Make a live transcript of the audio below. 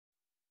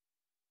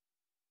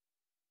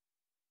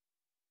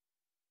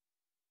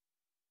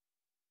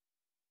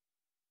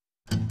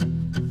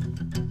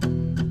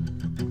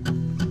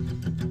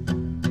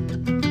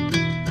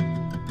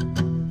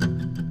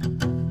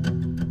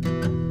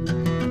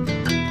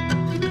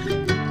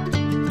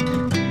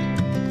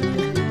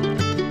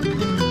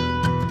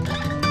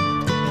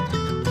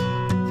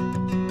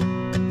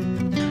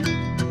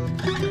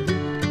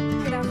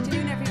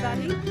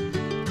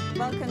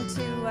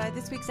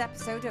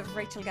episode of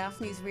Rachel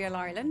Gaffney's Real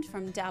Ireland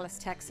from Dallas,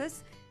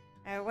 Texas.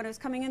 When I was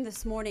coming in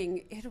this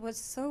morning, it was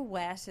so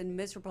wet and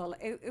miserable.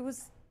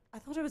 I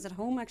thought I was at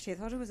home actually. I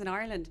thought it was in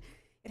Ireland.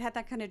 It had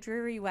that kind of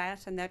dreary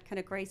wet and that kind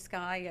of grey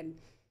sky, and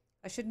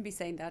I shouldn't be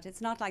saying that.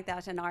 It's not like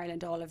that in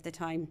Ireland all of the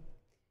time.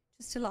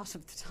 Just a lot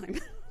of the time.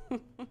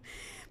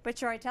 But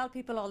sure, I tell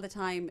people all the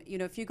time, you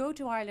know, if you go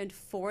to Ireland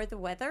for the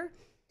weather,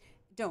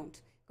 don't.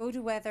 Go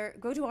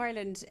to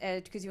Ireland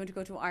because you want to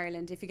go to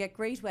Ireland. If you get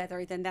great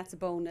weather, then that's a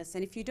bonus.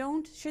 And if you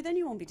don't, sure, then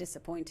you won't be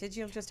disappointed.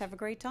 You'll just have a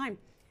great time.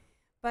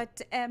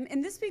 But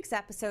in this week's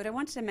episode, I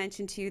wanted to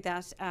mention to you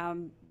that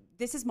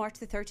this is March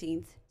the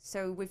 13th.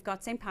 So we've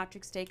got St.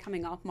 Patrick's Day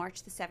coming up,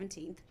 March the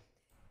 17th.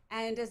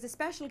 And as a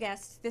special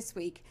guest this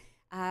week,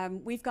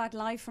 we've got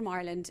live from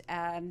Ireland,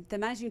 the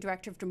Managing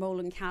Director of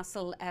Dromoland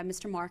Castle,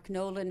 Mr Mark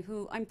Nolan,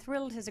 who I'm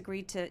thrilled has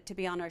agreed to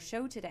be on our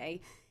show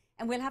today.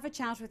 And we'll have a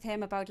chat with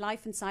him about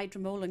life inside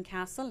Dromoland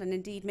Castle, and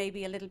indeed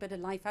maybe a little bit of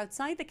life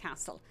outside the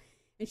castle,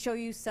 and show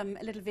you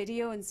a little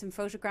video and some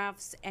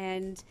photographs.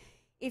 And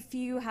if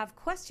you have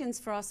questions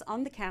for us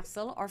on the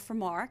castle or for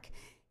Mark,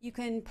 you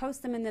can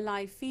post them in the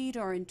live feed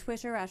or in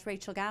Twitter at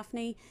Rachel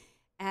Gaffney,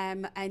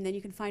 and then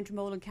you can find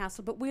Dromoland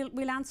Castle. But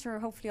we'll answer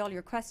hopefully all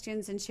your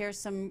questions and share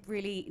some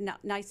really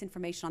nice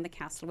information on the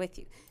castle with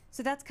you.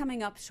 So that's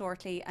coming up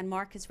shortly, and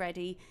Mark is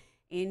ready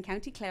in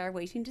County Clare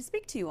waiting to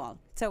speak to you all.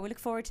 So we look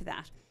forward to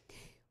that.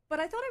 But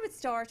I thought I would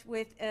start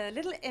with a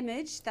little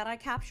image that I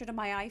captured on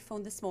my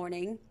iPhone this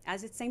morning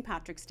as it's St.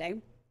 Patrick's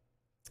Day.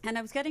 And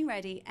I was getting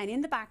ready, and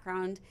in the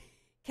background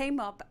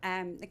came up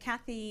the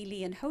Kathy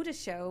Lee and Hoda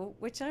show,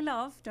 which I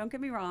love, don't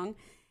get me wrong.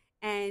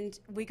 And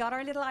we got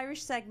our little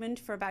Irish segment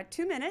for about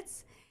 2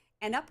 minutes,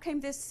 and up came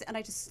this, and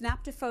I just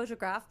snapped a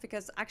photograph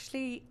because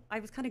actually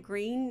I was kind of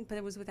green, but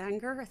it was with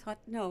anger. I thought,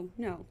 no,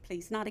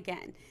 please, not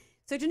again.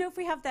 So I don't know if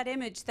we have that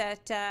image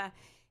that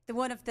the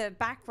one of the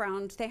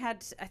background, they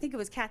had, I think it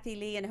was Kathy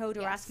Lee and Hoda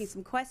were asking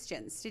some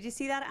questions. Did you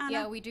see that, Anna?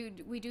 Yeah, we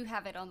do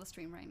have it on the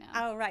stream right now.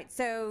 Oh, right.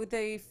 So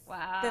the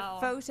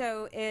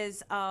photo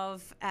is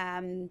of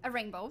a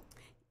rainbow.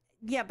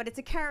 Yeah, but it's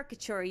a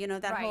caricature, you know,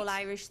 that whole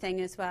Irish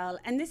thing as well.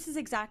 And this is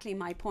exactly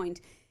my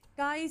point.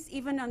 Guys,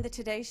 even on the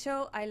Today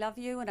Show, I love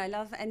you and I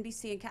love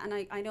NBC, and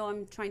I know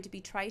I'm trying to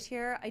be trite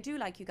here. I do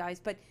like you guys,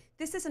 but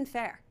this isn't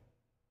fair.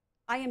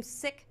 I am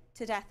sick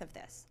to death of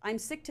this. I'm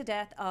sick to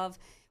death of,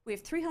 we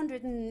have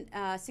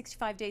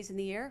 365 days in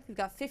the year. We've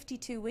got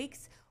 52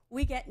 weeks.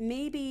 We get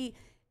maybe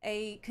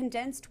a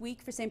condensed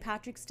week for St.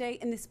 Patrick's Day,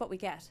 and this is what we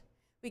get.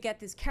 We get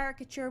this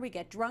caricature, we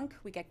get drunk,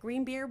 we get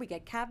green beer, we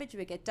get cabbage,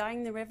 we get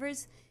dyeing the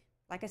rivers.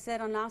 Like I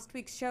said on last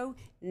week's show,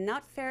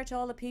 not fair to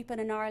all the people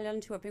in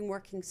Ireland who have been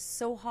working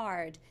so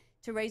hard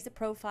to raise the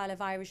profile of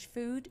Irish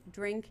food,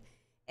 drink,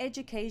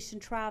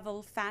 education,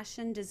 travel,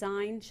 fashion,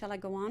 design. Shall I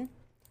go on?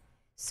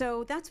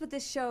 So that's what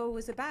this show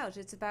was about.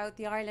 It's about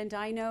the Ireland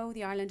I know,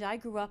 the Ireland I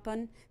grew up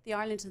on, the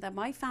Ireland that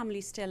my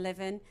family still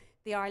live in,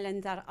 the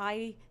Ireland that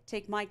I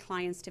take my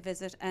clients to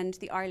visit, and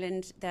the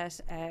Ireland that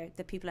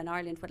the people in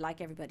Ireland would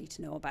like everybody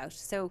to know about.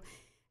 So,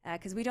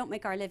 because we don't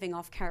make our living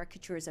off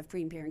caricatures of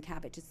green beer and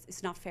cabbage.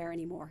 It's not fair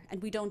anymore.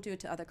 And we don't do it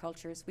to other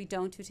cultures. We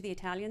don't do it to the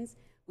Italians.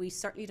 We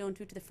certainly don't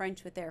do it to the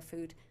French with their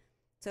food.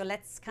 So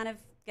let's kind of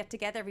get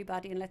together,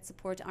 everybody, and let's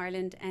support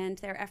Ireland and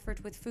their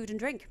effort with food and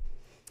drink.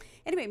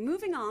 Anyway,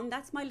 moving on,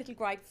 that's my little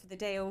gripe for the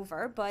day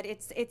over, but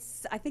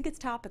I think it's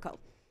topical.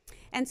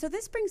 And so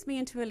this brings me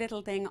into a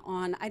little thing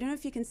on, I don't know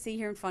if you can see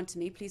here in front of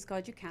me, please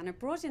God you can, I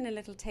brought in a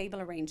little table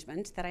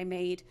arrangement that I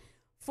made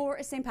for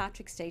a St.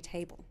 Patrick's Day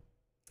table.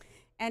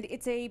 And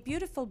it's a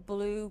beautiful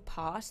blue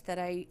pot that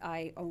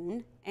I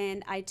own,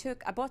 and I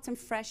bought some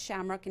fresh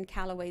shamrock in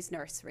Callaway's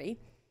nursery,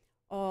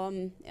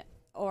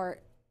 or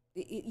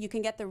you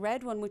can get the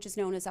red one, which is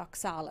known as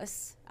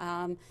oxalis,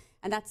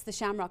 and that's the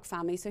shamrock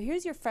family. So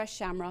here's your fresh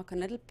shamrock and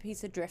a little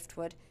piece of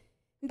driftwood.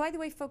 And by the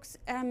way, folks,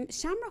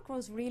 shamrock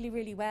grows really,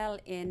 really well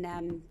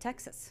in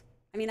Texas.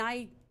 I mean,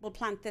 I will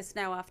plant this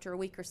now after a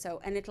week or so,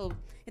 and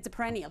it's a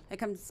perennial. It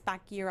comes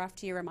back year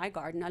after year in my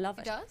garden. I love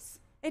it. It does?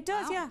 It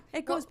does, wow. Yeah.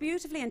 It grows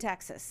beautifully in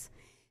Texas.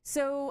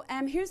 So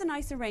here's a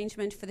nice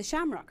arrangement for the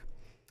shamrock.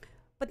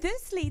 But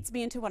this leads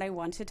me into what I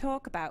want to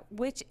talk about,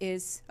 which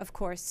is, of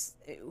course,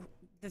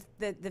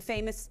 the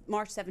famous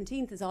March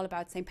 17th is all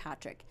about St.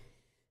 Patrick.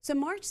 So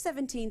March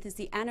 17th is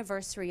the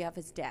anniversary of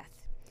his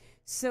death.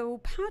 So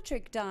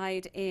Patrick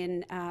died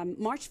in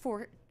March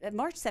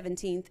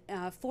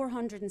 17th,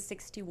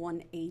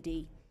 461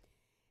 AD.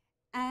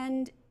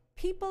 And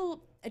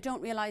people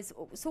don't realize,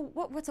 so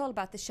what's all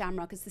about the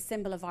shamrock is the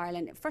symbol of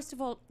Ireland. First of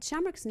all,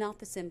 shamrock's not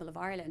the symbol of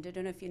Ireland. I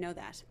don't know if you know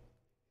that.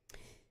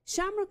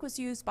 Shamrock was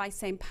used by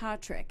St.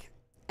 Patrick,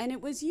 and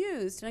it was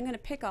used, and I'm going to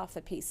pick off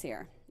a piece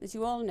here. As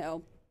you all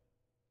know,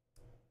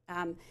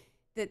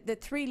 the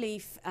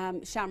three-leaf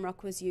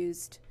shamrock was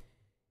used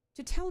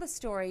to tell the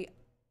story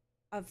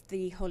of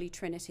the Holy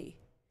Trinity.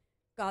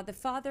 God the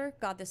Father,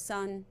 God the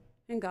Son,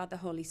 and God the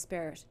Holy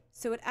Spirit.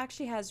 So it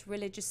actually has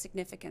religious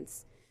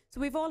significance. So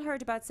we've all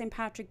heard about St.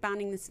 Patrick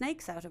banning the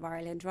snakes out of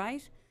Ireland,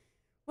 right?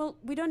 Well,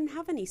 we don't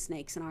have any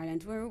snakes in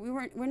Ireland.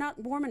 We're not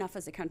warm enough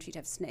as a country to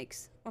have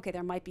snakes. Okay,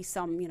 there might be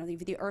some, you know,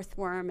 the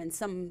earthworm and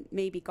some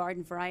maybe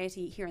garden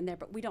variety here and there,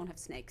 but we don't have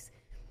snakes.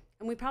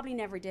 And we probably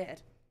never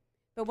did.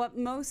 But what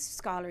most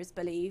scholars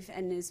believe,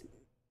 and is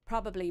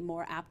probably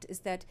more apt, is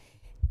that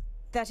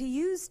he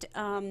used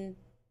banning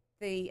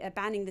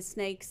the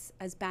snakes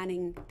as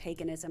banning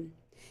paganism.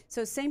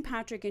 So St.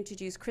 Patrick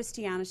introduced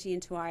Christianity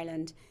into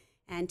Ireland,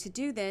 and to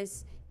do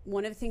this,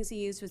 one of the things he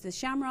used was the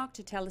shamrock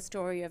to tell the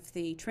story of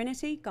the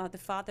Trinity, God the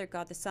Father,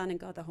 God the Son, and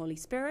God the Holy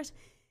Spirit.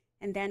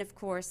 And then, of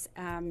course,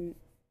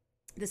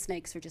 the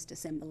snakes were just a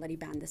symbol that he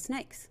banned the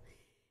snakes.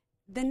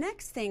 The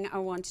next thing I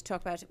want to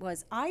talk about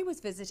was I was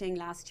visiting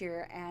last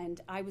year,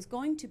 and I was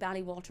going to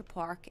Ballywalter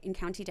Park in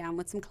County Down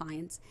with some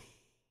clients.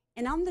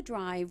 And on the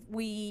drive,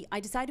 I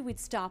decided we'd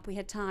stop. We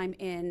had time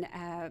in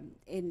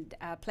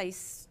a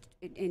place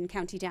in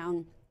County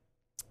Down,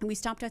 and we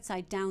stopped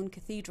outside Down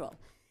Cathedral.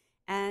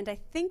 And I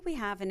think we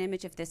have an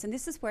image of this, and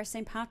this is where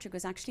St. Patrick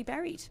was actually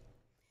buried.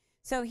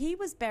 So he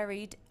was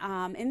buried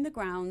in the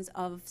grounds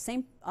of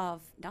St.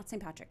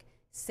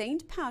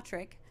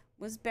 Patrick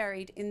was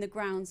buried in the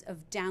grounds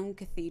of Down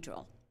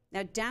Cathedral.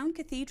 Now, Down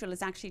Cathedral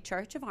is actually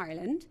Church of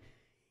Ireland,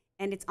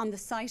 and it's on the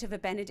site of a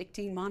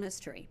Benedictine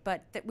monastery.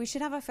 But we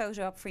should have a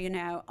photo up for you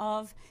now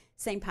of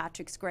St.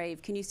 Patrick's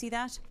grave. Can you see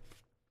that?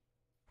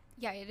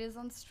 Yeah, it is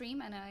on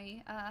stream, and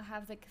I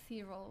have the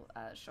cathedral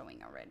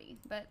showing already.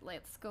 But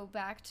let's go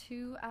back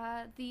to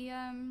the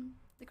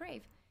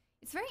grave.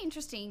 It's very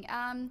interesting.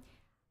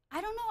 I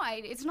don't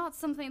know. It's not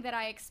something that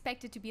I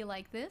expected to be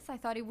like this. I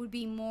thought it would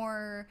be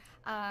more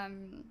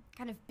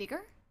kind of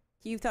bigger.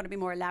 You thought it'd be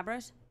more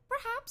elaborate?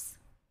 Perhaps.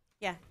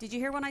 Yeah. Did you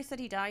hear when I said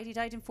he died? He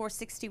died in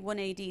 461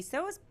 AD,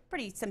 so it was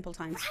pretty simple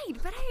times. Right,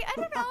 but I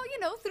don't know, you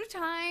know, through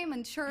time,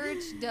 and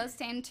church does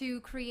tend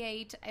to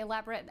create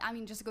elaborate, I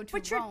mean, just go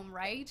to Rome,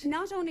 right?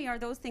 Not only are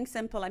those things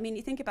simple, I mean,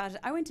 you think about it,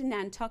 I went to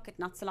Nantucket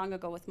not so long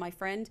ago with my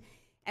friend,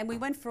 and we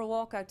went for a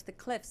walk out to the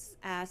cliffs,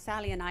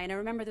 Sally and I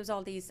remember there was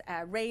all these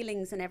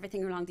railings and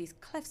everything along these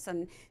cliffs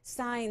and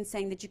signs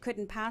saying that you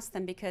couldn't pass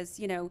them because,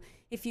 you know,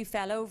 if you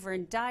fell over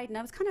and died. And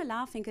I was kind of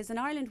laughing because in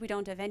Ireland we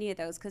don't have any of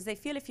those because they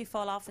feel if you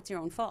fall off, it's your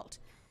own fault.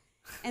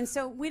 And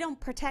so we don't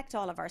protect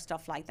all of our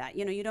stuff like that.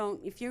 You know,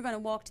 if you're going to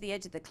walk to the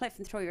edge of the cliff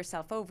and throw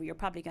yourself over, you're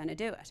probably going to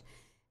do it.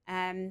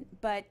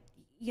 But,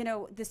 you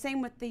know, the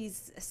same with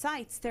these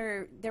sites,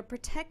 they're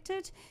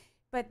protected,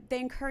 but they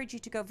encourage you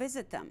to go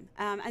visit them.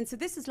 And so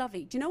this is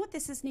lovely. Do you know what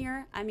this is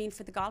near? I mean,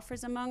 for the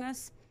golfers among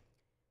us,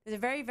 there's a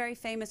very, very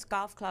famous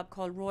golf club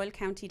called Royal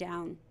County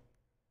Down,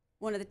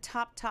 one of the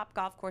top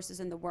golf courses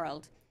in the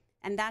world.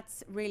 And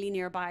that's really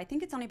nearby. I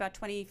think it's only about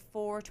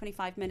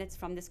 25 minutes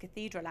from this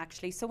cathedral,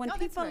 actually. So when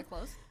people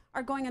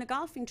are going on a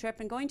golfing trip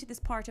and going to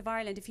this part of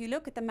Ireland, if you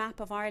look at the map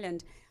of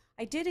Ireland,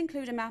 I did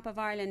include a map of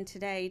Ireland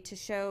today to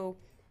show,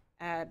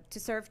 to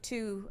serve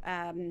two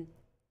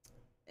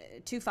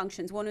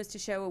functions. One is to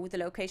show the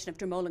location of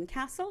Dromoland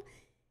Castle,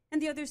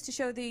 and the other is to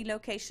show the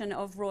location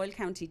of Royal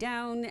County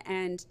Down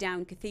and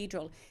Down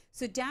Cathedral.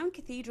 So Down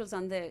Cathedral's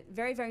on the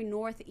very, very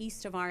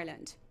northeast of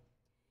Ireland.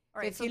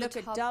 Right, if you look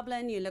at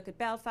Dublin, you look at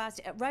Belfast,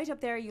 right up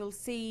there you'll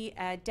see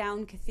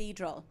Down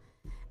Cathedral.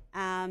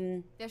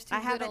 There's two I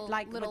have little, it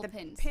like little with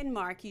pins. the pin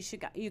mark.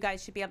 You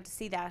guys should be able to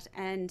see that,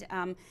 and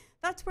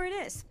that's where it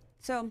is.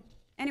 So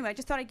anyway, I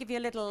just thought I'd give you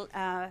a little.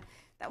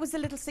 That was the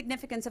little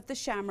significance of the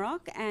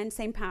shamrock and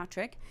St.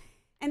 Patrick.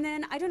 And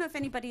then I don't know if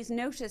anybody's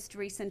noticed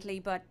recently,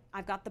 but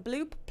I've got the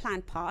blue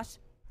plant pot.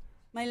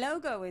 My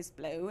logo is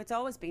blue. It's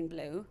always been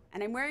blue.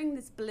 And I'm wearing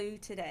this blue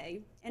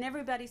today. And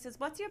everybody says,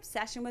 what's your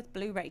obsession with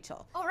blue,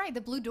 Rachel? Oh, right, the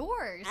blue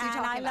doors.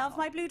 And I love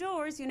my blue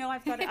doors. You know,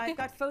 I've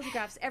got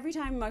photographs. Every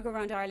time I go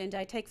around Ireland,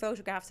 I take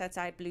photographs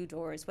outside blue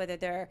doors, whether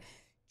they're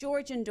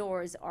Georgian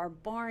doors or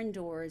barn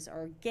doors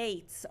or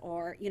gates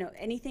or, you know,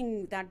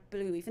 anything that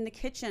blue. Even the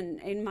kitchen.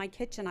 In my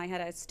kitchen, I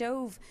had a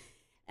stove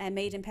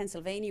made in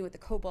Pennsylvania with the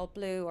cobalt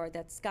blue or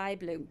that sky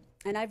blue.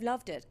 And I've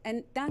loved it.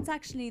 And that's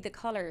actually the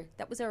colour,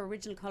 that was our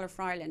original colour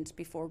for Ireland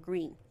before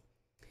green.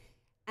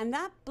 And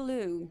that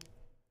blue,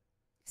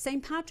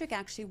 St. Patrick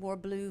actually wore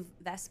blue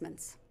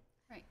vestments.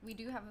 Right, we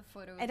do have a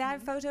photo. I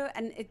have a photo,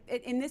 and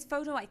in this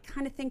photo, I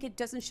kind of think it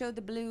doesn't show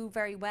the blue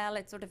very well.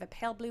 It's sort of a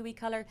pale bluey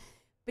colour.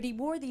 But he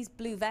wore these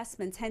blue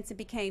vestments, hence it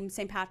became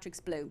St. Patrick's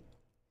blue.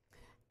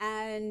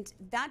 And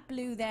that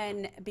blue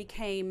then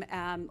became,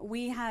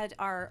 we had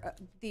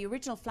the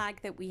original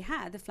flag that we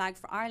had, the flag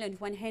for Ireland,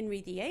 when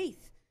Henry VIII,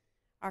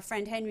 our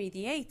friend Henry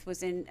VIII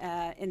was in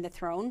the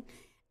throne.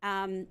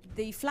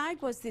 The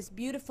flag was this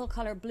beautiful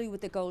colour blue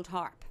with the gold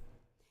harp.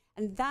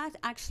 And that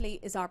actually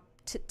is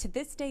to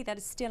this day, that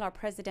is still our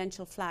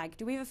presidential flag.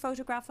 Do we have a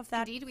photograph of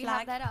that Indeed, we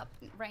flag? have that up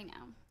right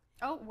now.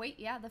 Oh, wait,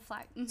 yeah, the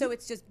flag. Mm-hmm. So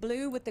it's just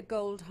blue with the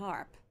gold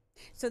harp.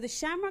 So the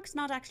shamrock's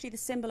not actually the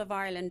symbol of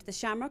Ireland. The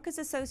shamrock is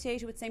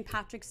associated with St.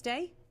 Patrick's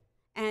Day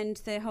and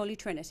the Holy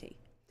Trinity.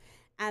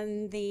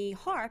 And the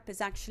harp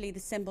is actually the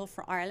symbol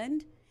for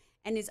Ireland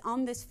and is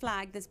on this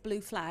flag, this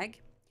blue flag,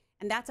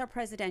 and that's our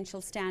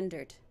presidential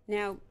standard.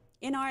 Now,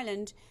 in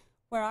Ireland,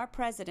 where our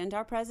president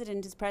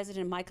is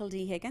President Michael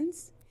D.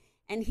 Higgins,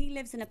 and he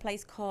lives in a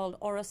place called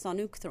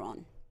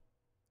Orasonuchthron.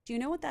 Do you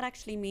know what that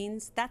actually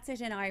means? That's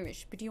it in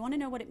Irish, but do you want to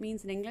know what it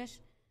means in English?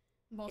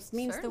 Most It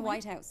means certainly. the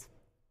White House.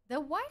 The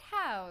White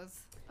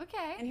House.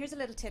 Okay. And here's a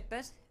little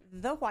tidbit.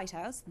 The White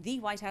House in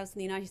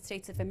the United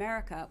States of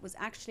America, was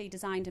actually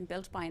designed and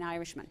built by an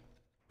Irishman.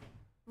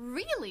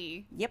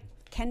 Really? Yep,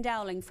 Ken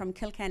Dowling from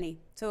Kilkenny.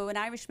 So an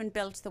Irishman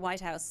built the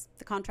White House.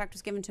 The contract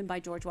was given to him by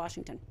George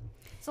Washington.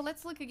 So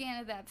let's look again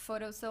at that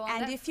photo. So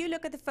And if you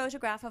look at the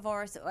photograph of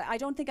I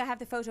don't think I have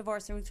the photo of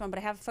Orasonuchthron, but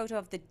I have a photo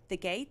of the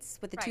gates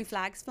with the two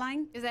flags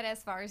flying. Is that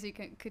as far as you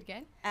could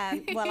get?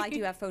 Well, I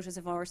do have photos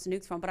of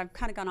Orasonuchthron, but I've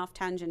kind of gone off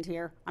tangent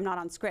here. I'm not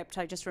on script.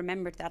 I just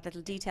remembered that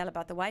little detail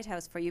about the White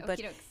House for you.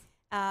 But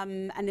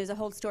and there's a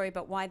whole story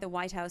about why the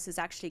White House is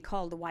actually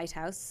called the White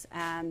House.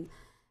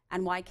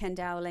 And why Ken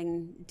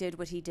Dowling did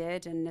what he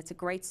did, and it's a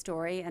great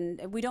story.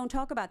 And we don't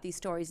talk about these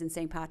stories in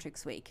St.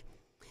 Patrick's Week.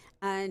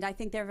 And I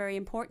think they're very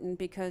important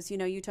because, you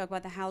know, you talk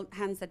about the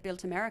hands that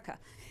built America.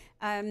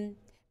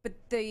 But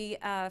the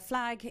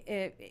flag,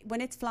 when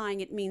it's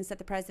flying, it means that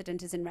the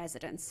president is in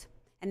residence.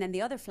 And then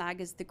the other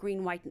flag is the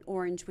green, white and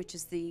orange, which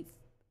is the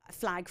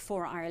flag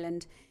for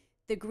Ireland.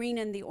 The green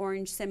and the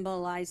orange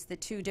symbolize the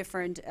two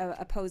different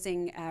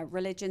opposing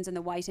religions, and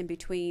the white in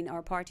between,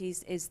 our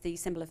parties, is the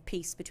symbol of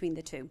peace between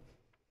the two.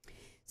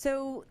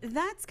 So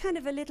that's kind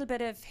of a little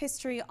bit of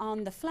history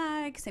on the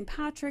flag, St.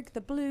 Patrick,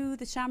 the blue,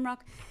 the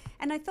shamrock.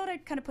 And I thought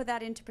I'd kind of put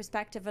that into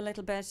perspective a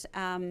little bit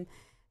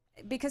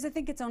because I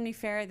think it's only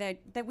fair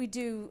that we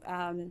do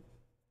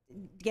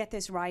get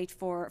this right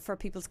for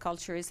people's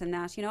cultures, and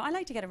that, you know, I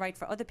like to get it right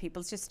for other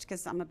people's just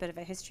because I'm a bit of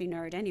a history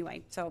nerd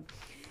anyway. So,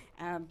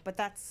 but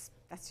that's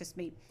just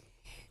me.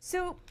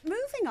 So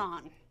moving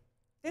on,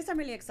 this I'm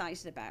really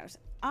excited about.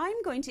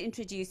 I'm going to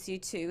introduce you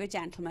to a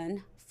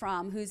gentleman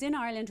who's in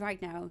Ireland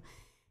right now.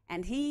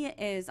 And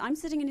I'm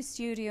sitting in a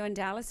studio in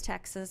Dallas,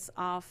 Texas,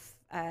 off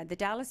the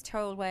Dallas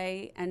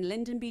Tollway and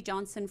Lyndon B.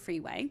 Johnson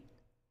Freeway.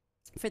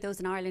 For those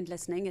in Ireland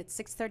listening, it's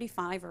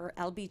 635, or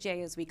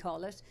LBJ as we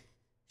call it,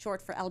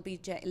 short for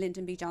LBJ,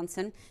 Lyndon B.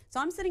 Johnson. So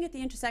I'm sitting at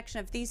the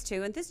intersection of these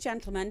two, and this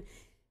gentleman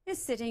is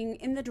sitting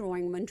in the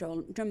drawing room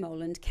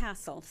Dromoland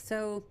Castle.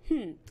 So,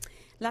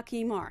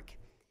 lucky Mark.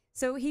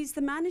 So he's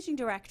the managing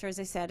director, as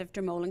I said, of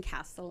Dromoland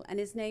Castle, and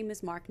his name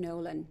is Mark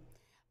Nolan.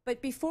 But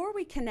before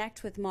we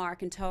connect with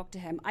Mark and talk to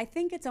him, I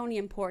think it's only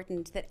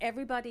important that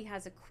everybody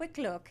has a quick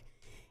look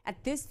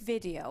at this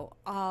video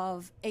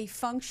of a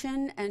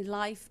function and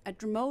life at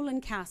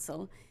Dromoland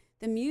Castle.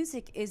 The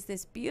music is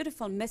this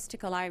beautiful,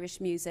 mystical Irish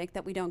music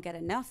that we don't get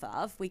enough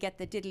of. We get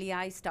the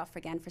diddly-eye stuff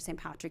again for St.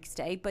 Patrick's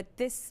Day, but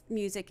this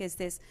music is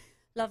this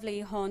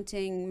lovely,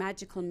 haunting,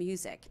 magical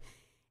music.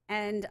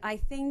 And I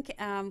think,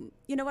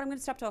 you know what, I'm going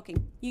to stop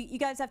talking. You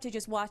guys have to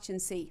just watch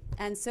and see.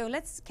 And so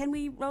can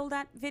we roll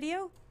that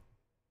video?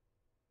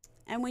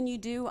 And when you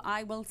do,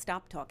 I will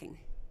stop talking.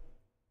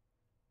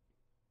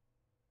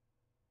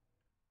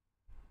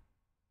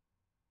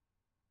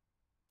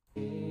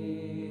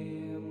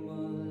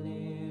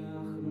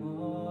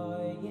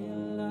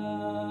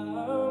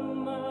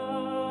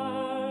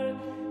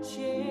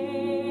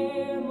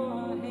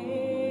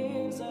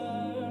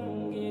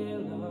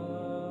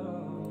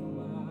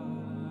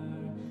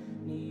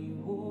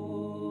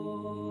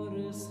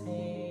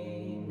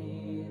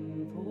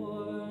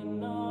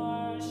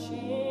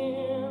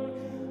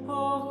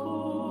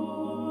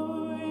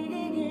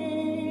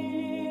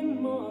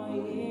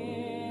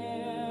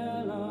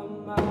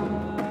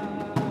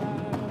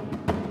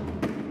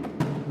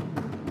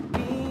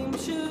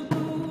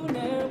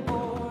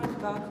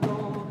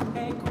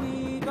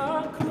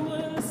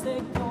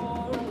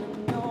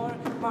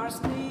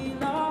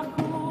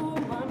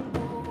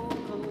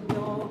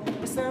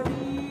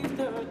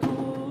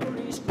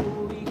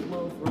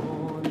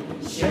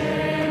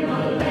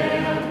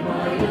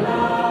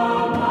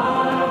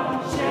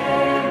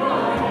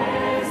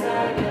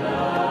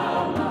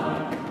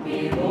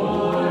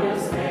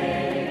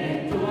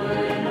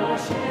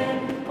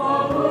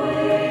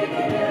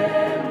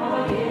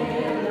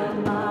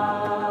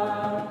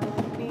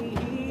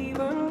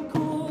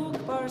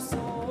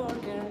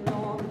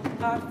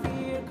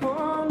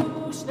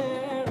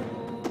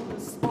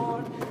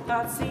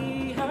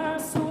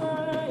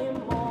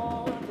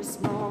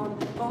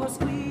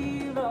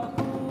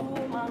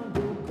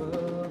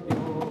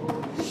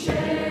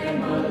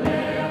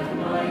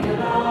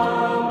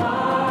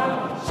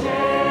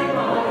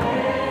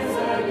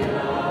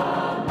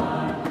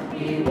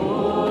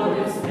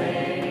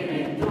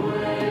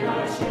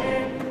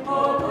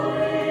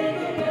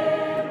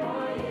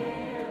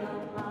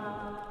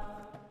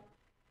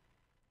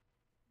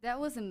 That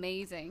was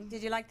amazing.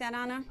 Did you like that,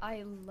 Anna?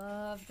 I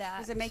love that.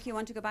 Does it make you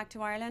want to go back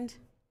to Ireland?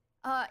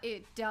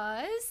 It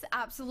does.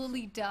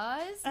 Absolutely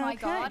does. Okay. My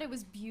God, it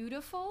was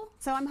beautiful.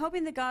 So I'm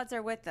hoping the gods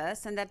are with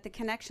us and that the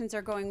connections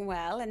are going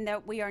well and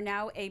that we are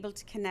now able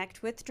to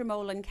connect with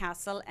Dromoland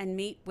Castle and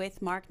meet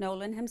with Mark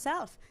Nolan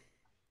himself.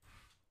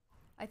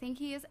 I think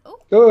he is. Oh,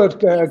 good.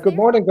 Good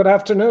morning. Good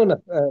afternoon,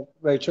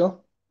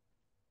 Rachel.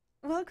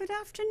 Well, good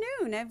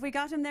afternoon. Have we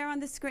got him there on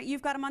the screen?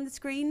 You've got him on the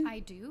screen? I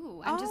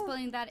do. I'm just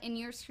putting that in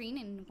your screen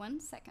in 1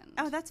 second.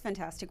 Oh, that's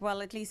fantastic.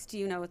 Well, at least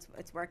you know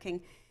it's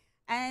working.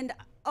 And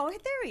oh,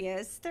 there he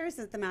is. There's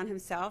the man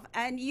himself.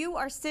 And you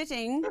are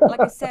sitting, like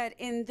I said,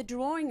 in the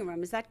drawing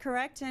room. Is that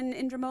correct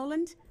in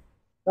Dromoland?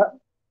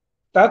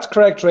 That's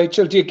correct,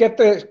 Rachel.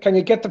 Can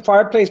you get the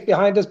fireplace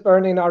behind us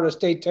burning our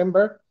estate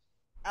timber?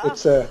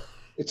 Oh.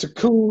 It's a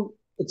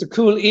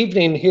cool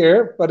evening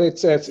here, but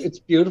it's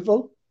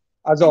beautiful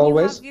as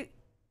always.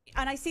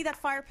 And I see that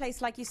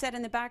fireplace, like you said,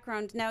 in the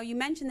background. Now, you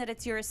mentioned that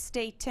it's your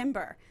estate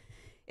timber.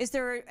 Is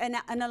there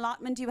an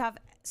allotment? Do you have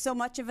so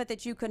much of it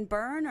that you can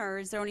burn, or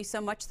is there only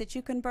so much that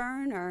you can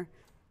burn, or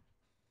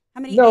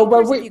how many? No, well,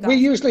 acres have you got? we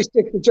usually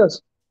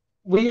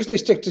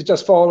stick to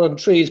just fallen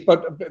trees.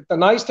 But the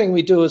nice thing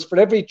we do is for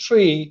every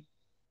tree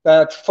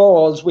that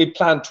falls, we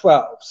plant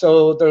 12.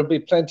 So there'll be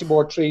plenty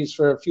more trees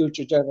for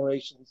future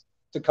generations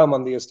to come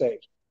on the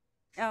estate.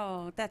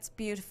 Oh, that's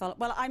beautiful.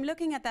 Well, I'm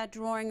looking at that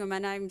drawing room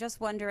and I'm just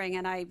wondering,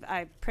 and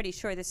I'm pretty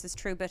sure this is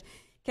true, but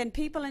can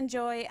people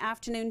enjoy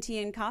afternoon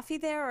tea and coffee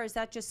there, or is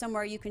that just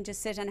somewhere you can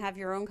just sit and have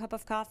your own cup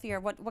of coffee, or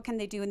what can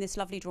they do in this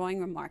lovely drawing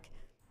room, Mark?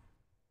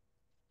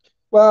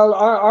 Well,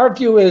 our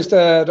view is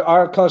that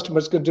our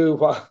customers can do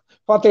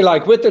what they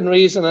like within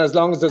reason, as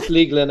long as it's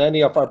legal in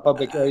any of our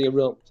public area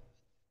rooms.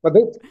 But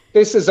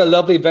this is a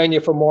lovely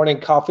venue for morning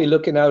coffee,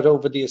 looking out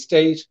over the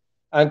estate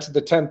and to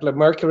the Temple of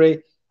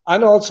Mercury.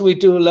 And also we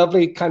do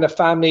lovely kind of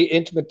family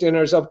intimate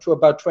dinners up to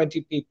about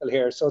 20 people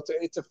here. So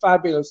it's a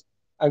fabulous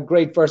and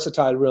great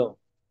versatile room.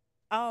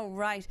 Oh,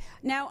 right.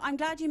 Now, I'm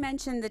glad you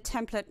mentioned the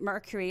Temple at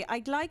Mercury.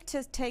 I'd like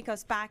to take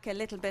us back a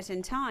little bit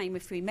in time,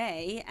 if we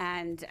may.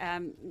 And,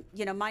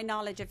 you know, my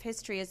knowledge of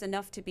history is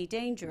enough to be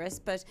dangerous,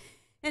 but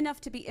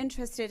enough to be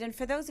interested. And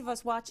for those of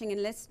us watching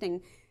and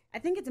listening, I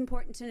think it's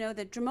important to know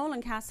that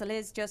Dromoland Castle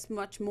is just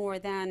much more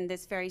than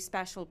this very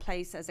special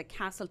place as a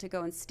castle to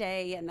go and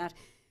stay, and that.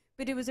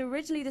 But it was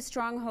originally the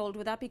stronghold,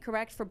 would that be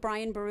correct, for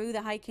Brian Boru,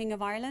 the High King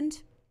of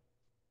Ireland?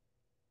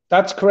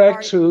 That's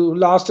correct, who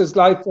lost his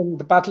life in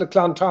the Battle of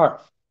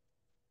Clontarf.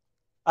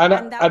 And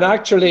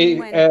actually,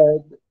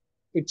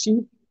 the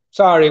chief,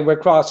 sorry, we're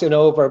crossing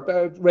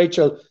over,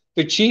 Rachel,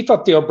 the chief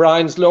of the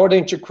O'Briens, Lord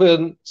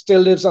Inchiquin,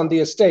 still lives on the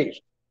estate.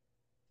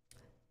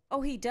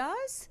 Oh, he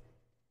does?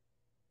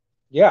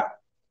 Yeah.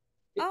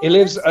 Oh, he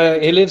lives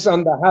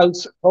on the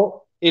house,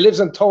 he lives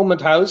in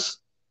Thomond House,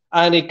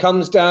 and he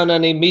comes down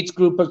and he meets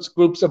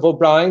groups of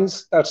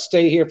O'Briens that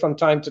stay here from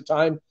time to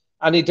time.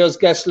 And he does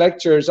guest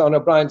lectures on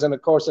O'Briens. And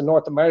of course, in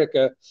North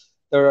America,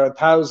 there are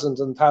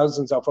thousands and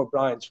thousands of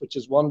O'Briens, which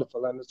is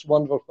wonderful. And it's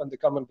wonderful when they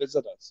come and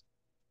visit us.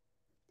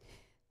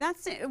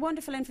 That's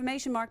wonderful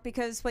information, Mark,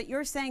 because what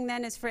you're saying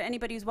then is for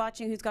anybody who's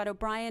watching who's got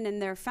O'Brien in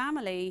their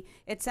family,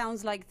 it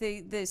sounds like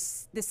the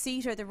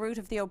seat or the root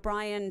of the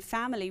O'Brien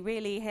family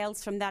really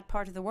hails from that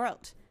part of the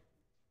world.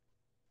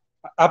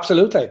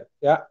 Absolutely.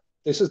 Yeah.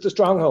 This is the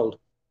stronghold.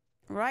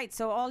 Right.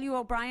 So all you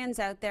O'Briens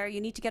out there,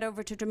 you need to get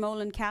over to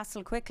Dromoland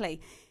Castle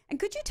quickly. And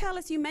could you tell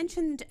us, you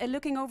mentioned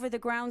looking over the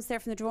grounds there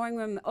from the drawing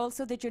room,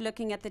 also that you're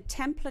looking at the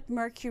Temple at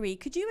Mercury.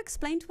 Could you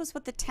explain to us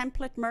what the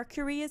Temple at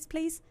Mercury is,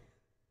 please?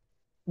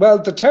 Well,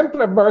 the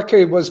Temple of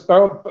Mercury was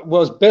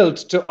built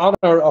to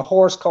honour a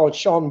horse called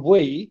Sean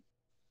Bui.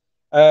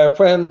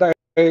 When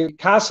the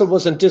castle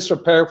was in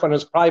disrepair, when it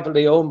was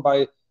privately owned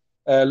by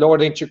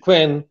Lord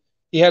Inchiquin,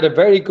 he had a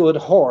very good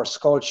horse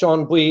called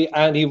Sean Bui,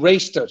 and he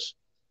raced it.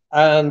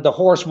 And the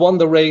horse won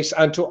the race,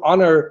 and to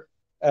honor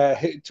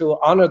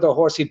the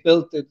horse, he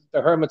built the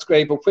hermit's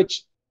grave, of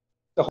which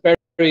the horse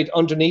buried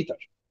underneath it.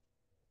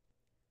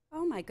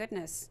 Oh my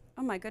goodness!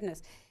 Oh my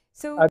goodness!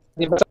 So and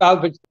he must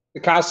salvage the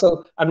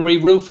castle and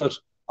re-roof it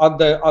on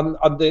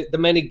the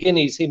many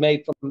guineas he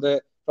made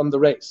from the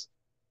race.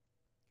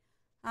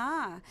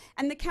 Ah,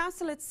 and the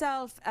castle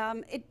itself,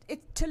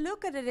 to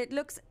look at it, it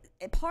looks,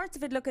 parts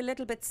of it look a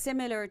little bit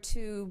similar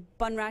to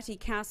Bunratty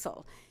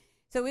Castle.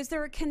 So is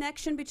there a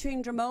connection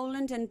between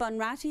Dromoland and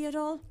Bunratty at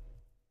all?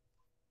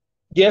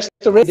 Yes,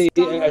 there is.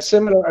 A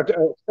similar,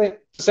 the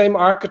same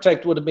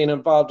architect would have been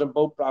involved in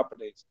both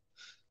properties.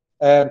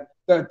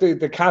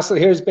 The castle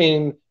here has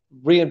been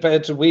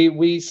reinvented.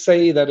 We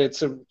say that it's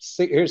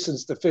here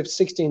since the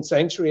 16th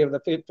century of the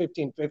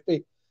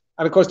 1550.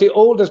 And of course, the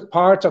oldest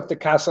part of the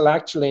castle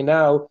actually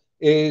now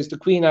is the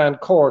Queen Anne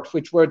Court,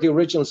 which were the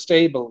original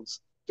stables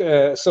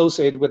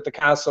associated with the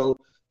castle.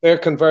 They're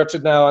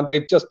converted now, and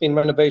they've just been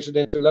renovated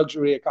into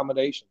luxury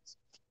accommodations.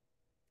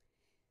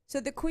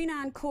 So the Queen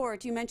Anne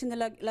Court, you mentioned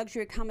the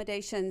luxury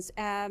accommodations.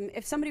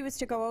 If somebody was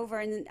to go over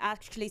and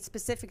actually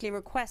specifically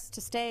request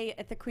to stay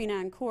at the Queen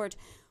Anne Court,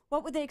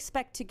 what would they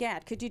expect to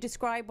get? Could you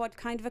describe what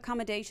kind of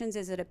accommodations?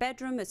 Is it a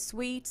bedroom, a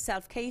suite,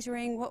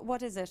 self-catering?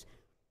 What is it?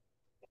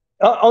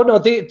 Oh no,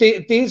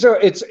 these are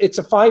it's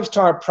a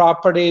 5-star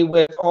property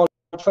with all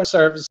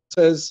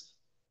services.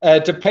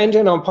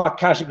 Depending on what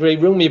category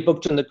room you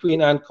booked in the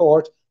Queen Anne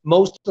Court,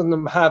 most of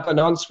them have an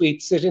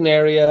ensuite sitting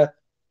area,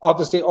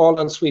 obviously all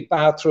ensuite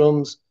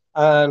bathrooms,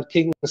 and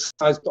king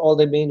size, all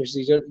the amenities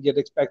you'd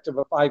expect of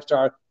a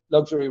 5-star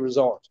luxury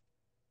resort.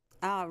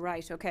 Ah,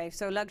 right, okay.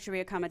 So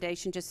luxury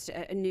accommodation, just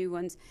new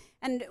ones.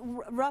 And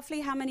roughly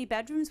how many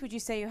bedrooms would you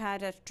say you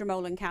had at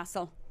Dromoland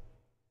Castle?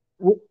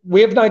 We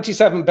have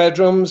 97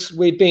 bedrooms.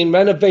 We've been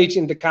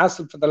renovating the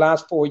castle for the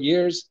last 4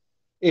 years.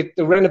 The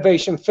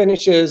renovation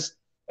finishes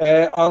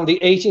on the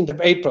 18th of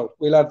April.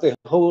 We'll have the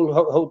whole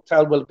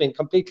hotel will have been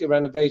completely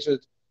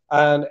renovated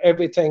and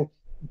everything,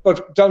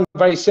 but done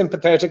very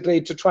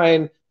sympathetically to try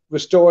and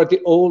restore the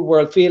old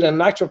world feel. And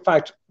in actual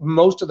fact,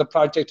 most of the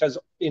project has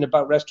been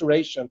about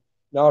restoration,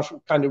 not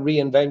kind of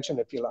reinvention,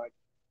 if you like.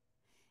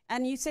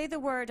 And you say the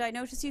word, I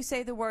notice you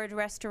say the word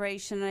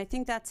restoration, and I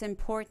think that's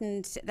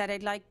important, that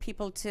I'd like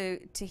people to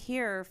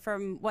hear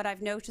from what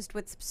I've noticed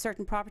with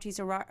certain properties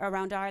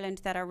around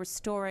Ireland that are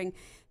restoring.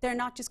 They're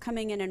not just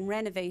coming in and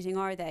renovating,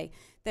 are they?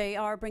 They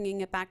are bringing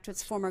it back to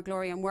its former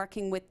glory and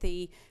working with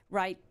the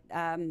right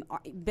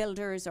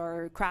builders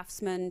or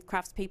craftsmen,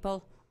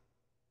 craftspeople.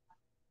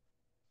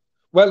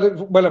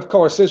 Well, of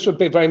course, this would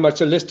be very much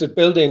a listed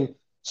building.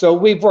 So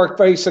we've worked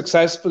very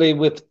successfully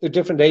with the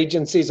different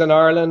agencies in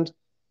Ireland.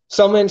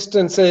 Some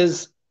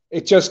instances,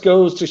 it just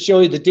goes to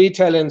show you the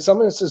detail. In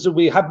some instances,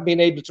 we haven't been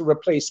able to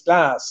replace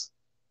glass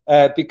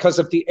because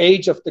of the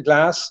age of the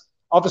glass.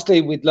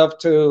 Obviously, we'd love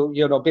to,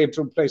 be able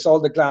to replace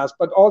all the glass,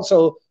 but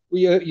also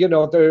we're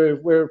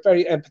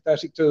very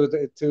empathetic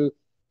to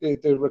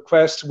the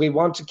request. We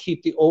want to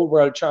keep the old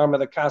world charm of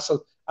the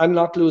castle and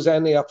not lose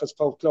any of its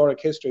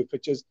folkloric history,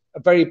 which is a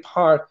very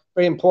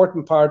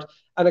important part,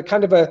 and a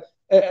kind of a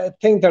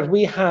thing that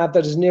we have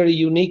that is nearly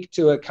unique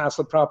to a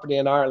castle property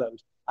in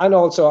Ireland. And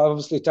also,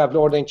 obviously, to have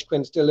Lord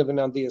Inchiquin still living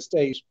on the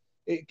estate,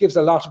 it gives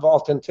a lot of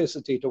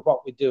authenticity to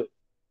what we do.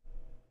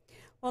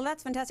 Well,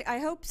 that's fantastic. I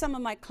hope some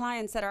of my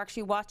clients that are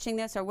actually watching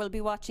this or will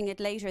be watching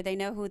it later, they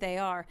know who they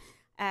are.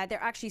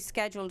 They're actually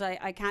scheduled,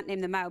 I can't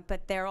name them out,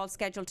 but they're all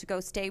scheduled to go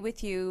stay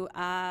with you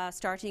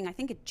starting, I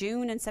think, in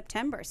June and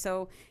September.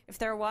 So if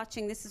they're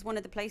watching, this is one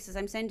of the places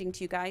I'm sending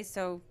to you guys.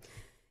 So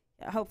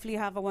hopefully you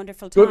have a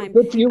wonderful time.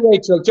 Good for you,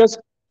 Rachel. Just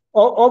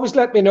always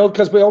let me know,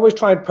 because we always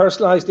try and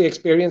personalize the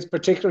experience,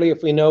 particularly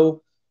if we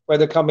know where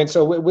they're coming.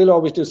 So we'll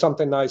always do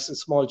something nice, a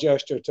small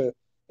gesture to.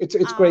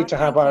 It's great to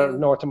have our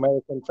North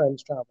American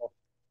friends travel.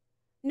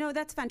 No,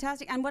 that's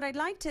fantastic. And what I'd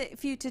like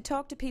for you to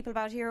talk to people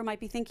about here who might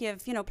be thinking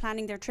of,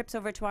 planning their trips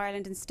over to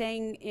Ireland and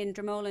staying in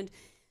Dromoland,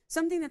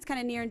 something that's kind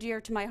of near and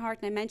dear to my heart,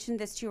 and I mentioned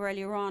this to you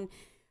earlier on.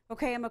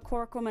 Okay, I'm a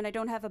Cork woman. I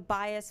don't have a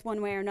bias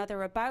one way or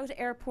another about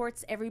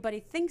airports. Everybody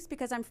thinks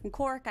because I'm from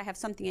Cork, I have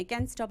something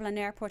against Dublin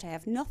Airport. I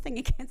have nothing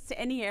against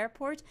any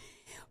airport.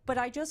 But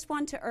I just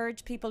want to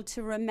urge people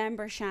to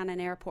remember Shannon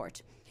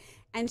Airport.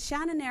 And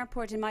Shannon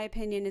Airport, in my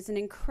opinion, is an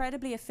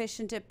incredibly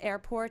efficient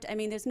airport. I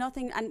mean, there's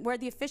nothing, and where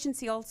the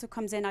efficiency also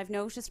comes in, I've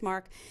noticed,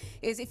 Mark,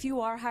 is if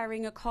you are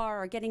hiring a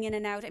car or getting in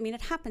and out, I mean,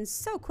 it happens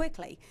so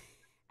quickly.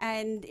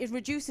 And it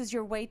reduces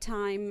your wait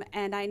time.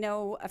 And I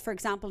know, for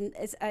example,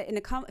 in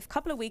a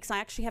couple of weeks, I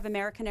actually have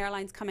American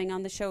Airlines coming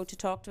on the show to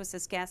talk to us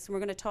as guests. And we're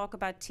going to talk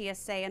about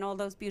TSA and all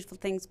those beautiful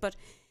things. But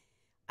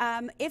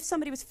if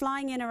somebody was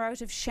flying in or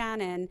out of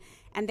Shannon,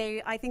 and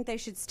I think they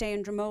should stay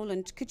in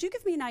Dromoland, could you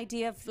give me an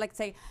idea of, like,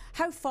 say,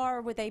 how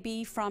far would they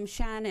be from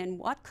Shannon?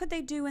 What could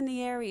they do in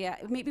the area?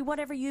 Maybe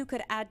whatever you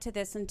could add to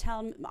this and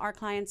tell our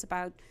clients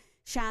about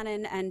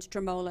Shannon and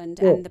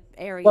Dromoland and the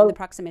area and the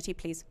proximity,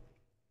 please.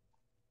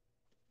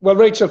 Well,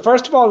 Rachel,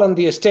 first of all, on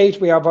the estate,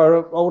 we have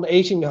our own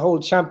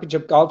 18-hole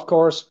championship golf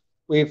course.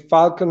 We have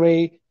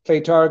falconry,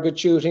 clay target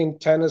shooting,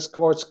 tennis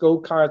courts,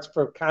 go-karts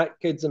for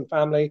kids and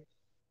family,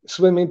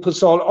 swimming pool,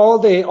 so all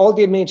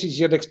the amenities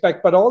you'd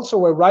expect. But also,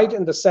 we're right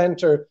in the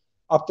centre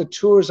of the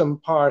tourism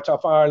part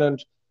of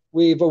Ireland.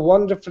 We've a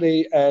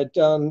wonderfully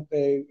done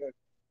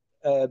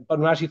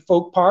Bunratty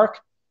Folk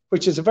Park,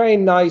 which is a very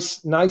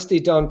nicely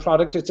done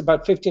product. It's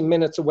about 15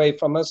 minutes away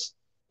from us.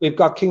 We've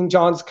got King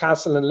John's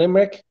Castle in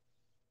Limerick.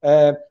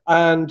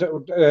 And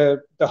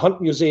the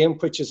Hunt Museum,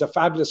 which is a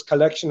fabulous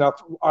collection of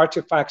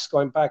artifacts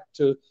going back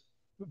to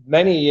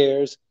many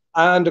years.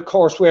 And of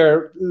course,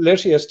 we're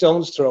literally a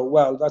stone's throw.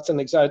 Well, that's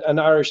an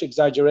Irish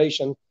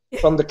exaggeration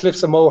from the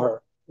Cliffs of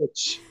Moher,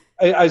 which,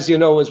 as you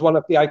know, is one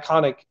of the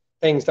iconic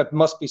things that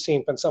must be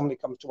seen when somebody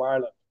comes to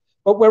Ireland.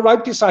 But we're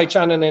right beside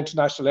Shannon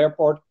International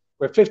Airport.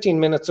 We're 15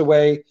 minutes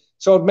away.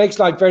 So it makes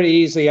life very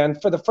easy.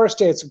 And for the first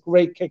day, it's a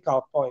great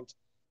kickoff point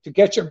to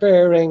get your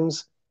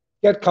bearings,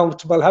 get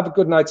comfortable, have a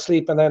good night's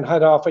sleep, and then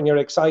head off on your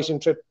exciting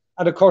trip.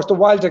 And of course, the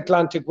Wild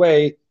Atlantic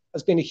Way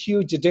has been a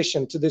huge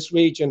addition to this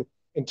region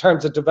in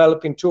terms of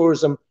developing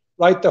tourism,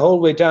 right the whole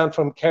way down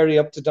from Kerry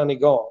up to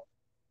Donegal.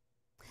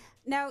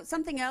 Now,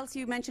 something else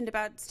you mentioned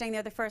about staying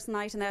there the first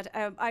night, and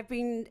that I've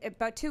been,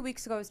 about 2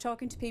 weeks ago, I was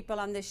talking to people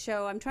on this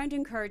show. I'm trying to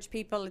encourage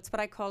people, it's what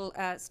I call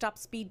stop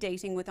speed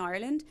dating with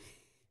Ireland.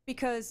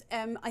 Because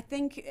I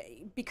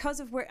think because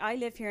of where I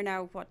live here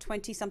now,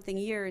 20-something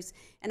years,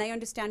 and I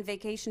understand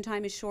vacation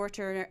time is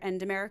shorter,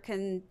 and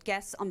American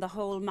guests on the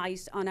whole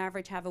might on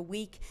average have a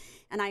week,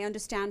 and I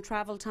understand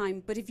travel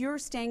time, but if you're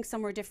staying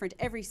somewhere different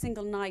every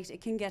single night,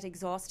 it can get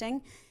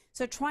exhausting.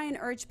 So try and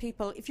urge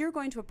people, if you're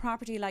going to a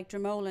property like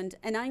Dromoland,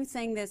 and I'm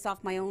saying this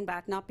off my own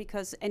bat, not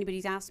because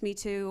anybody's asked me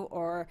to,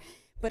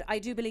 but I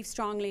do believe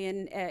strongly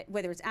in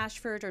whether it's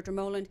Ashford or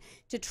Dromoland,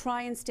 to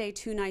try and stay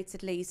 2 nights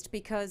at least,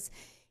 because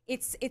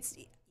it's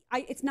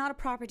not a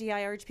property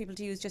I urge people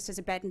to use just as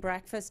a bed and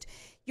breakfast.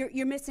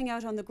 You're missing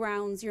out on the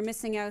grounds. You're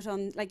missing out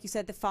on, like you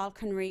said, the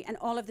falconry and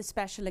all of the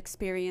special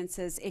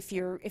experiences. If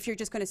you're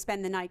just going to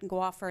spend the night and go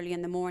off early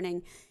in the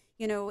morning,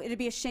 you know, it'd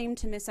be a shame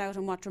to miss out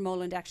on what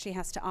Dromoland actually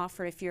has to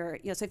offer. If you're,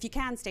 you know, so if you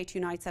can stay 2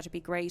 nights, that'd be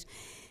great.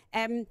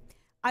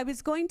 I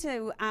was going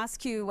to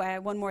ask you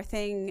one more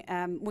thing,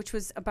 which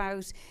was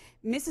about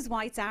Mrs.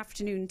 White's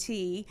afternoon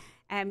tea.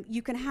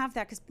 You can have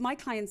that, because my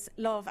clients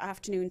love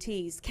afternoon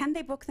teas. Can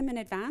they book them in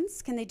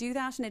advance? Can they do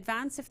that in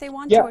advance if they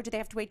want to, or do they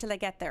have to wait till they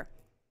get there?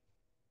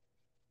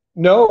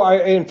 No,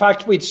 in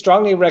fact, we'd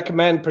strongly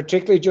recommend,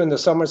 particularly during the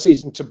summer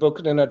season, to book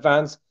it in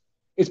advance.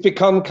 It's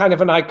become kind of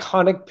an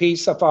iconic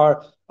piece of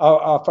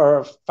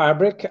our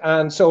fabric,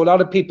 and so a lot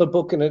of people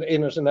booking it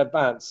in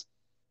advance.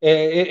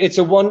 It's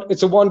a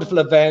wonderful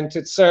event.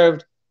 It's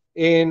served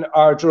in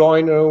our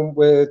drawing room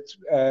with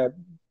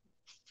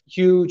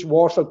huge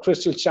waterfall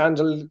crystal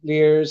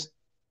chandeliers,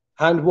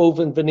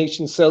 hand-woven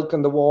Venetian silk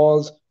on the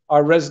walls,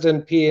 our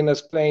resident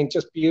pianist playing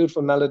just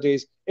beautiful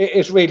melodies.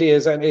 It really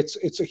is, and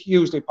it's a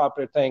hugely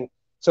popular thing.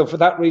 So for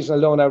that reason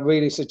alone, I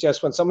really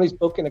suggest when somebody's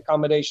booking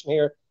accommodation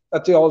here,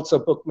 that they also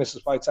book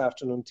Mrs. White's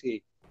afternoon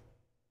tea.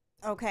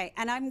 Okay,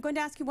 and I'm going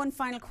to ask you one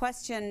final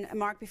question,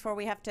 Mark, before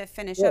we have to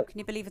finish up. Can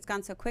you believe it's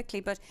gone so quickly?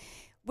 But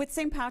with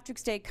St.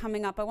 Patrick's Day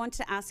coming up, I want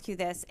to ask you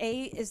this.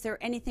 A, is there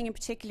anything in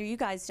particular you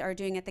guys are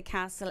doing at the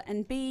castle?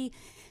 And B,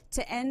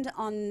 to end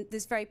on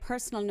this very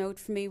personal note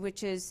for me,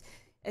 which is,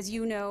 as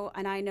you know,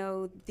 and I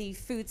know, the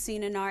food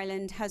scene in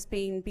Ireland has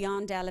been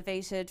beyond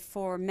elevated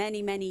for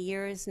many, many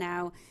years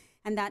now.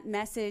 And that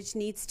message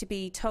needs to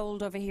be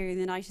told over here in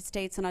the United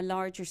States on a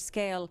larger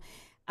scale.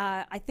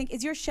 I think,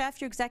 is your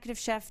executive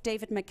chef,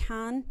 David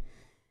McCann,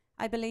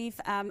 I believe?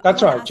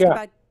 That's right, yeah.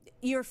 About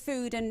your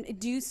food, and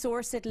do you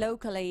source it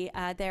locally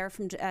there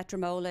from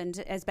Dromoland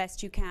as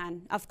best you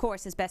can? Of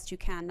course, as best you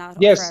can, not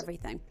for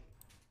everything.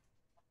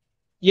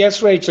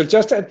 Yes, Rachel.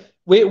 Just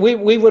we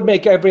would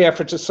make every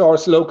effort to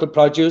source local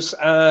produce,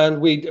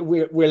 and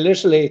we're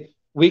literally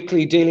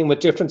weekly dealing with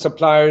different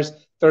suppliers.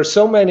 There are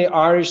so many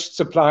Irish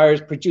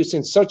suppliers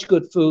producing such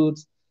good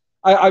foods.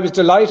 I was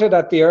delighted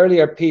at the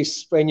earlier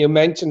piece when you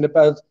mentioned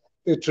about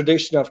the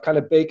tradition of kind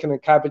of bacon and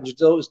cabbage,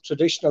 those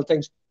traditional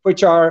things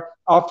which are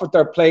offered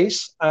their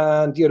place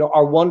and, you know,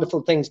 are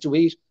wonderful things to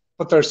eat.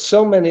 But there's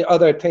so many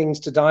other things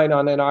to dine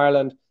on in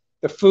Ireland.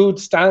 The food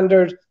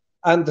standard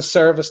and the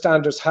service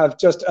standards have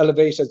just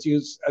elevated,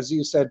 as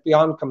you said,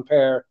 beyond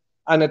compare.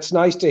 And it's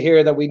nice to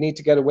hear that we need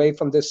to get away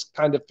from this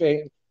kind of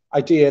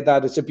idea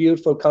that it's a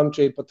beautiful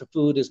country, but the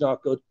food is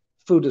not good.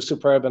 Food is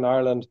superb in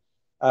Ireland.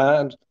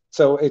 And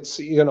so it's,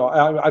 you know,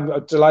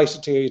 I'm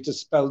delighted to hear you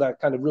dispel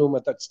that kind of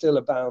rumour that still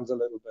abounds a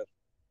little bit.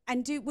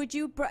 And would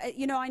you,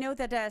 you know, I know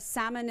that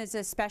salmon is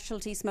a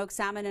specialty, smoked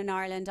salmon in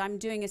Ireland. I'm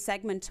doing a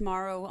segment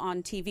tomorrow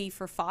on TV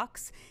for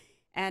Fox.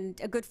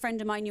 And a good friend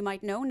of mine you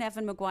might know,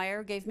 Nevin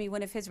Maguire, gave me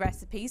one of his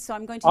recipes. So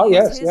I'm going to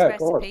use his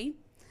recipe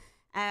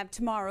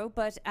tomorrow.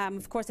 But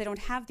of course, I don't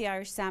have the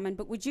Irish salmon.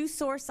 But would you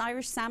source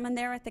Irish salmon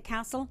there at the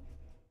castle?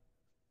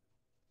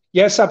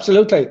 Yes,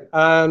 absolutely.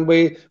 And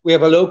we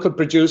have a local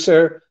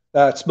producer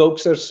that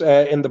smokes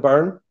it in the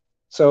burn.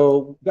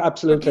 So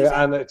absolutely.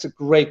 And it's a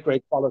great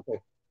quality.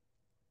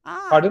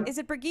 Pardon? Is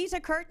it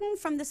Brigitte Curtin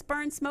from the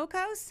Spurn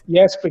Smokehouse?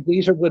 Yes,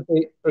 Brigitte would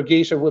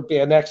be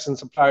an excellent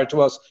supplier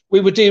to us.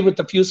 We would deal with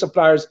a few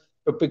suppliers,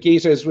 but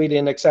Brigitte is really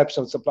an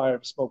exceptional supplier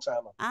of smoked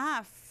salmon.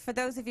 For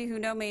those of you who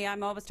know me,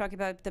 I'm always talking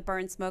about the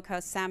Burn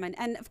Smokehouse salmon.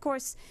 And of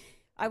course,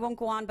 I won't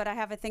go on, but I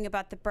have a thing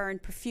about the Burn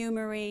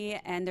perfumery.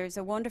 And there's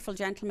a wonderful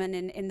gentleman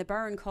in the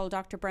Burn called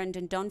Dr.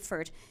 Brendan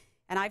Dunford.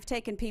 And I've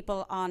taken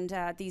people on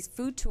these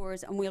food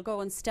tours, and we'll go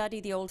and study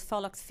the old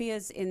Follocks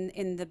Fias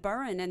in the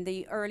Burren and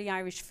the early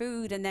Irish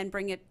food, and then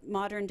bring it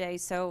modern day.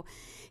 So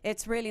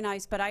it's really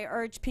nice. But I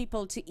urge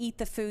people to eat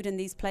the food in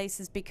these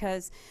places,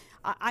 because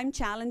I'm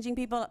challenging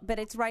people, but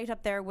it's right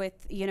up there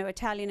with, you know,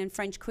 Italian and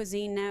French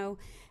cuisine now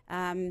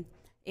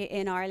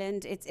in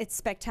Ireland. It's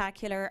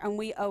spectacular, and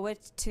we owe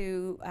it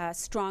to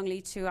strongly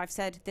to, I've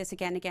said this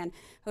again,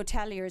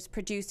 hoteliers,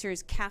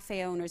 producers,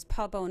 cafe owners,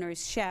 pub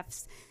owners,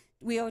 chefs.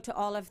 We owe to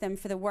all of them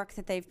for the work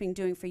that they've been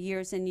doing for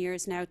years and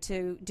years now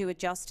to do it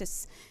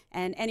justice.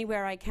 And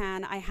anywhere I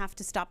can, I have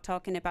to stop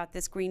talking about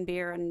this green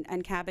beer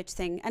and cabbage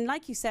thing. And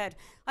like you said,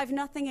 I've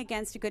nothing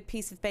against a good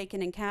piece of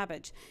bacon and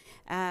cabbage.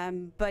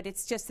 But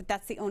it's just that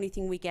that's the only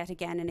thing we get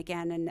again and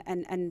again.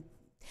 And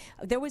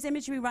there was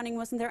imagery running,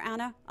 wasn't there,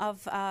 Anna,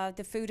 of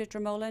the food at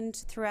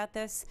Dromoland throughout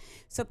this?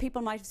 So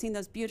people might have seen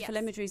those beautiful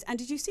imageries. And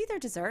did you see their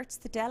desserts,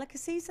 the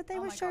delicacies that they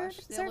were serving?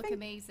 They look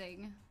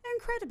amazing. They're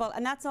incredible.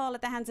 And that's all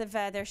at the hands of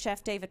their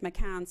chef, David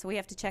McCann. So we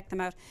have to check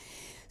them out.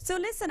 So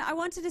listen, I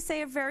wanted to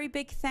say a very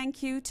big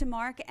thank you to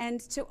Mark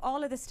and to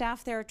all of the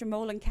staff there at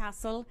Dromoland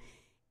Castle,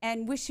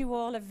 and wish you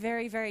all a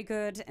very, very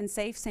good and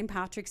safe St.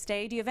 Patrick's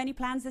Day. Do you have any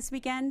plans this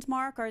weekend,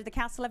 Mark, or the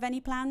castle have any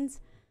plans?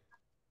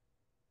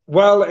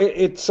 Well,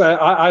 it's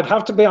I'd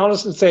have to be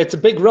honest and say it's a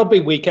big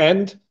rugby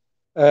weekend.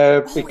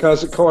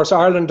 because, of course,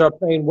 Ireland are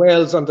playing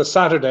Wales on the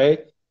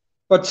Saturday.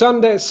 But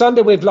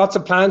Sunday we've lots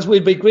of plans.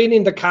 We'll be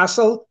greening the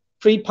castle,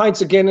 3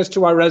 pints of Guinness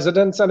to our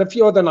residents, and a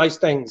few other nice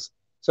things.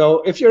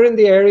 So if you're in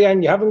the area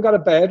and you haven't got a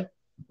bed,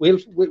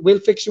 we'll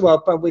fix you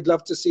up, and we'd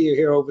love to see you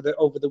here over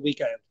the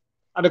weekend.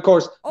 And of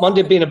course,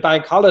 Monday being a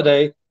bank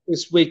holiday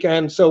this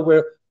weekend, so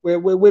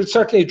we'll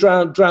certainly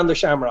drown the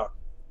Shamrock.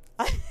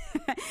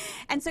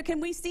 And so,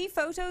 can we see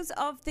photos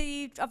of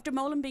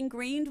Dromoland being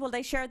greened? Will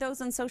they share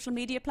those on social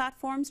media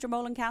platforms,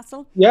 Dromoland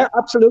Castle? Yeah,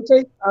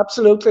 absolutely.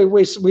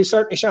 We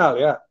certainly shall.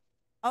 Yeah.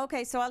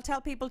 Okay, so I'll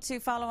tell people to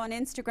follow on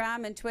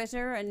Instagram and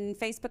Twitter and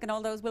Facebook and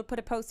all those. We'll put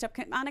a post up.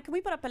 Anna, can we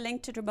put up a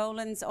link to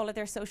Dromoland's, all of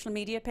their social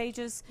media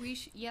pages?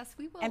 Yes,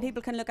 we will. And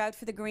people can look out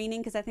for the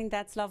greening, because I think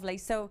that's lovely.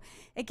 So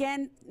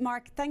again,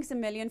 Mark, thanks a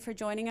million for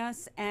joining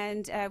us,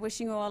 and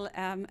wishing you all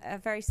a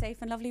very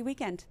safe and lovely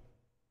weekend.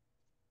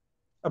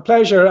 A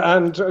pleasure,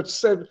 and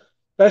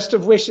best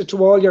of wishes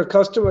to all your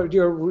customers,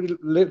 your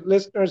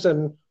listeners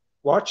and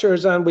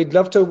watchers, and we'd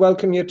love to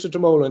welcome you to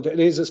Dromoland. It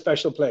is a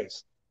special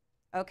place.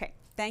 Okay.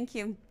 Thank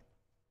you.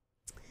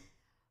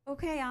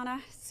 Okay, Anna.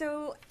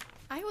 So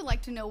I would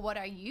like to know, what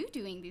are you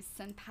doing this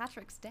St.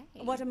 Patrick's Day?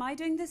 What am I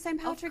doing this St.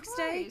 Patrick's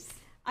Day?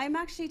 I'm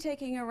actually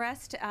taking a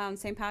rest on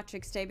St.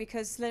 Patrick's Day,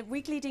 because the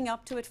week leading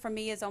up to it for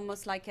me is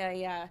almost like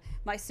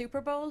my Super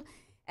Bowl.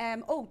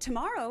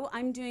 Tomorrow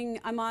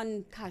I'm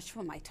on, gosh,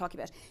 what am I talking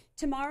about?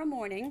 Tomorrow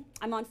morning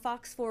I'm on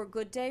Fox 4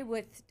 Good Day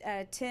with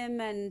Tim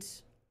and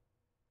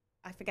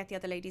I forget the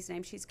other lady's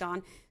name. She's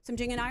gone. So I'm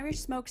doing an Irish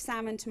smoked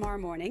salmon tomorrow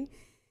morning.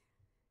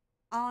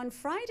 On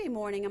Friday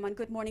morning, I'm on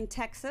Good Morning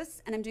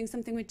Texas, and I'm doing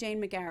something with Jane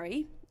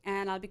McGarry,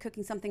 and I'll be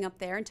cooking something up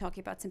there and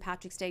talking about St.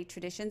 Patrick's Day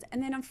traditions.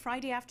 And then on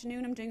Friday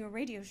afternoon, I'm doing a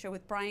radio show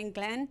with Brian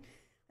Glenn.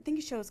 I think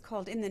his show is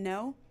called In the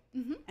Know,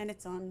 and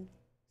it's on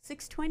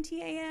 6:20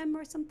 a.m.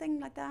 or something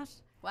like that.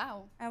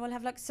 Wow. I will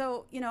have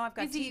so, I've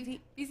got busy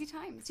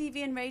times.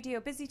 TV and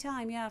radio, busy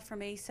time, yeah, for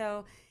me.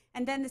 So,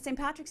 and then the St.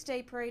 Patrick's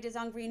Day parade is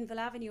on Greenville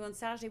Avenue on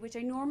Saturday, which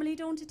I normally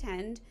don't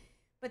attend.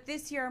 But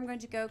this year I'm going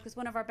to go because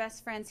one of our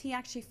best friends, he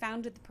actually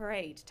founded the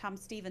parade, Tom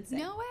Stevenson.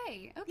 No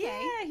way. Okay.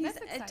 Yeah, he's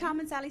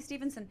Tom and Sally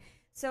Stevenson.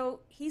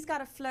 So he's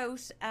got a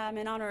float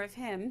in honor of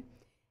him.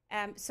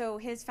 So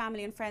his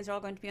family and friends are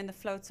all going to be on the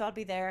float. So I'll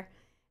be there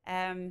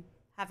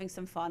having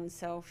some fun.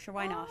 So sure,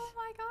 why not? Oh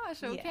my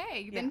gosh.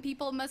 Okay. Yeah. Then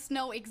people must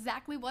know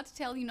exactly what to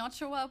tell you, not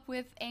show up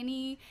with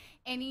any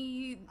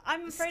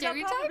I'm afraid I'll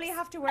probably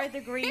have to wear the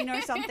green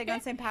or something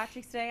on St.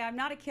 Patrick's Day. I'm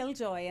not a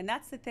killjoy, and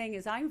that's the thing,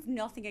 is I have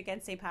nothing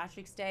against St.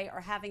 Patrick's Day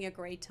or having a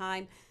great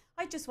time.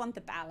 I just want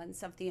the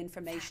balance of the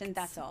information.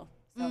 That's all.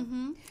 So.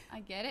 I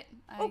get it.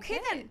 Okay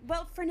then.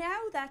 Well, for now,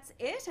 that's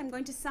it. I'm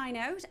going to sign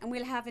out, and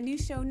we'll have a new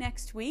show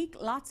next week.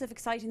 Lots of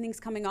exciting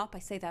things coming up. I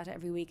say that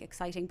every week,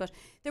 exciting, but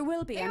there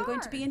will be. I'm going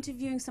to be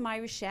interviewing some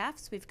Irish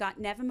chefs. We've got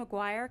Neva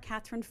Maguire,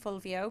 Catherine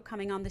Fulvio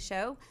coming on the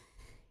show.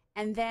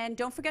 And then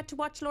don't forget to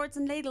watch Lords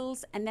and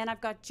Ladles. And then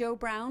I've got Jo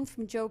Brown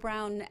from Jo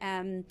Brown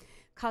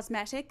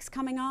Cosmetics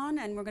coming on,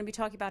 and we're going to be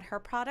talking about her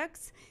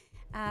products.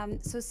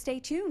 So stay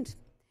tuned.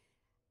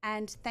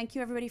 And thank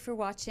you everybody for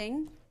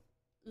watching.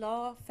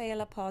 Lá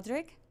Féile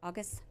Pádraig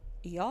agus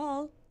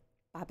y'all.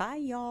 Bye bye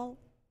y'all.